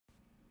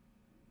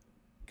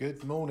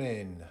Good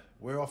morning.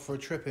 We're off for a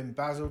trip in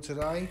Basil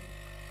today.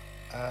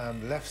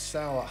 Left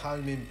Sal at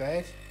home in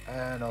bed,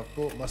 and I've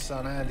brought my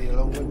son Andy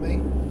along with me.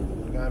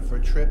 We're going for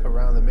a trip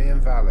around the Meon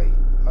Valley.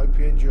 Hope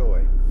you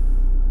enjoy.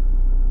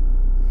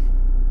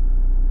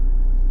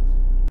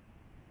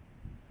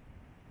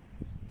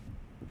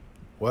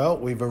 Well,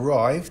 we've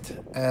arrived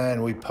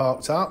and we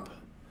parked up.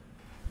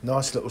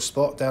 Nice little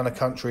spot down a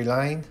country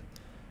lane,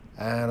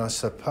 and I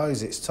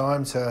suppose it's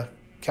time to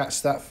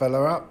catch that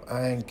fella up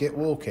and get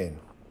walking.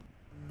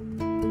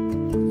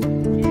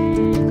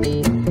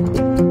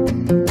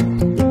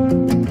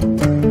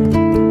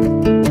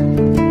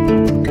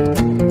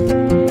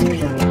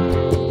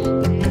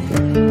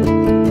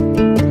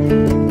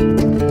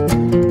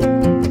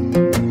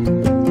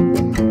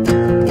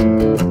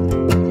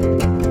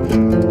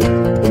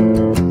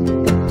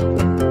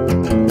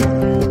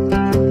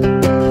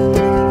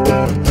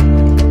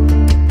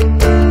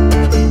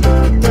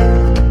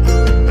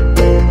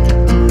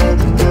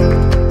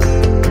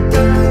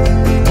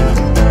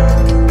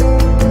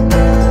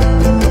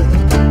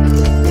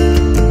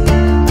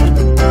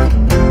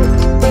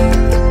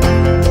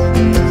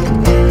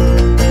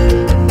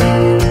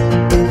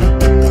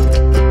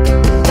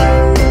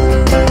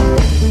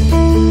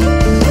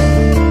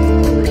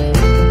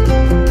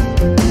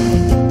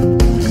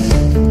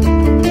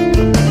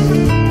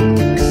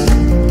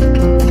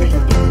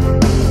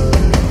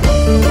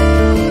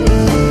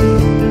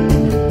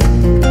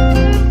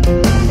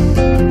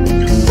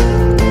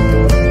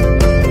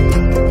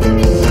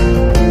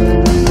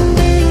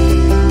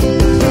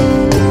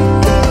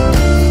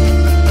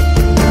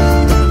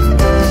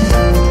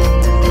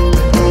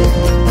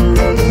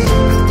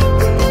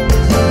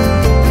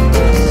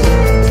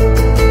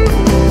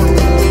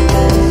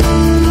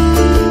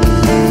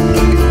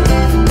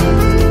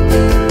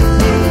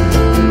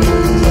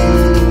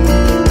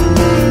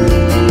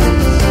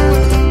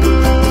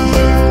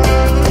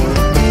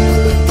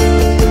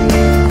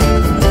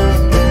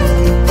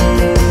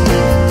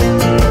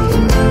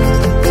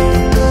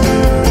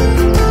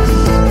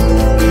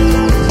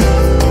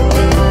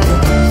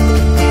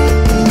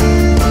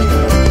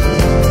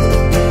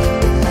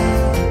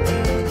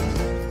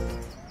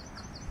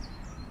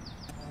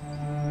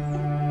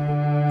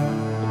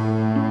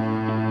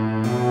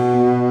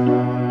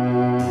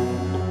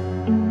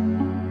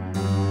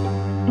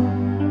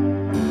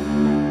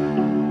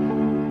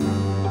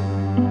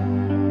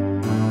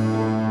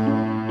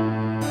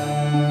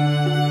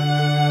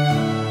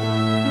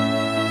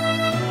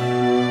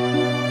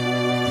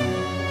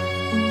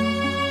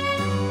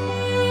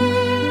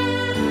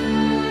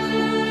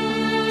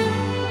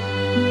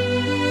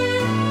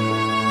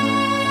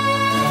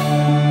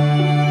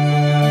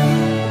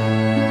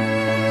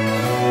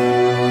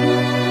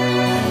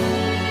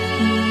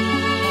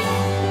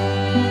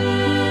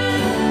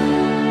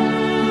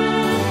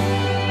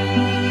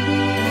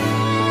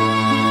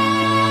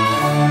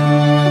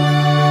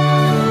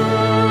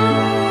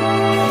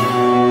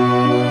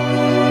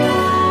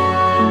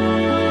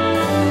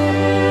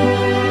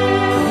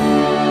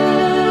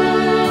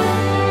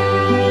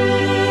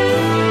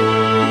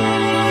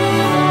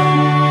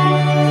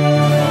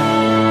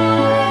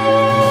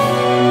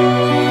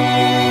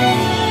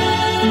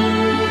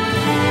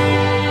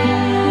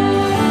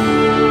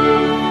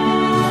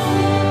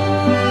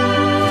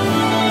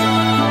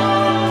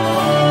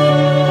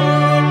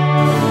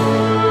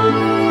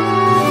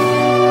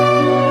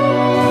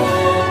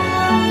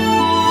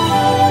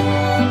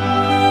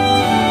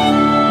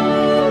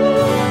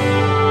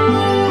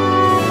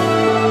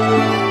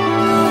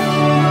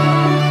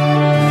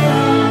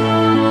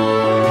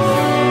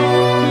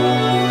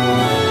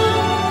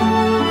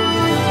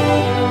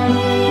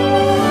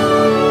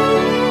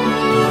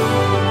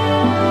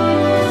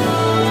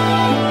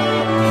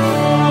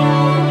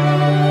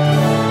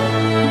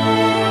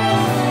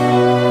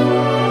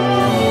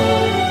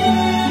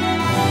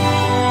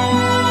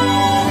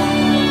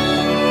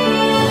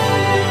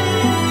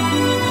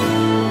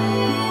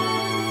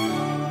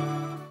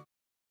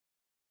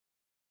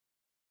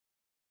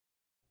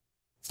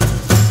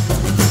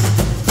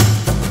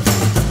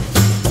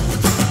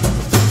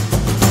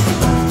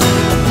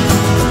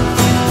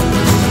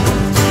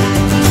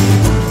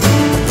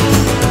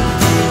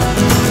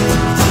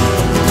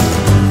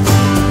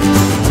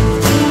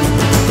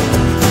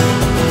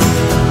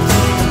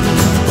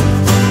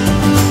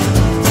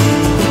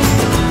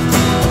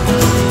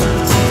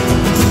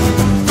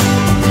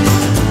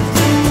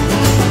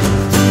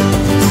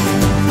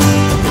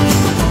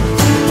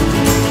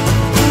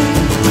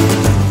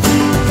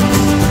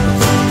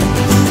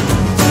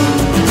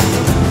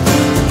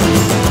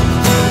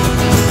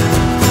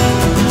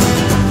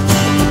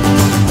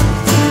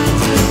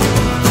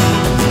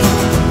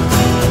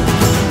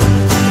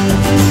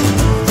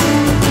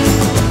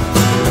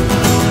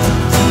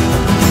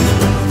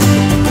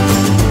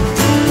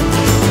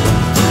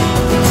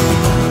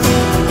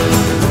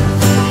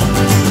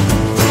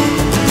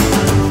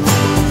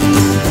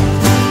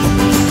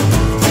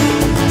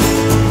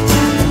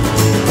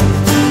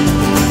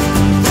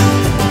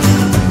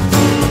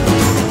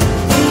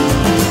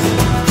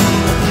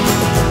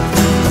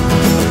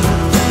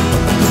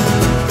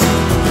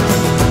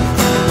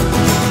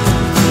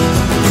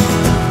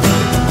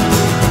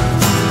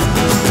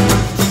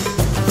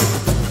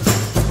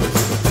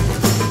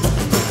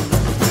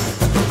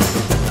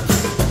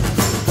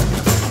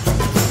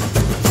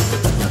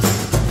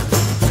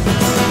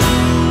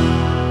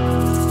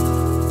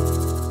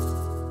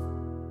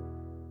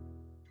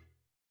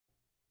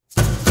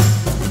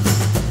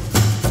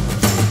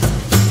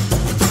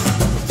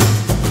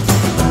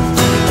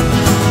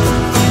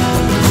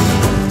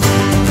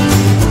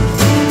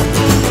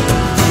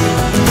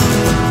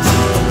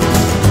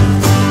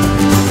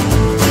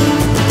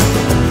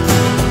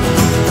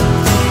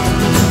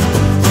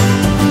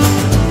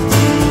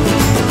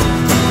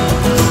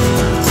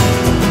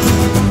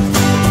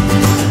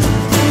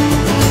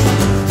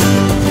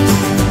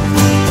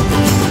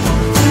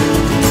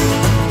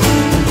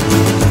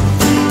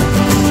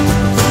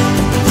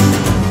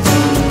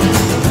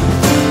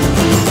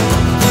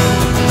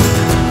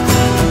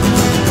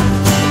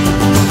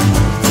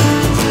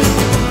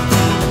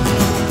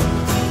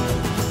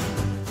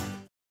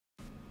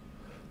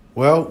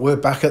 Well, we're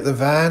back at the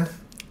van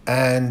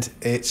and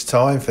it's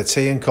time for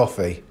tea and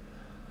coffee.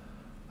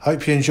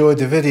 Hope you enjoyed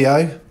the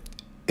video.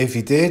 If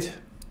you did,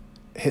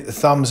 hit the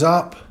thumbs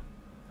up,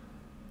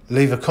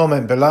 leave a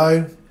comment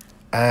below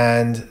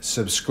and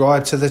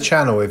subscribe to the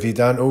channel if you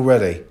don't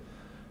already.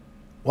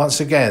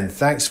 Once again,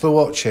 thanks for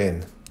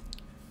watching.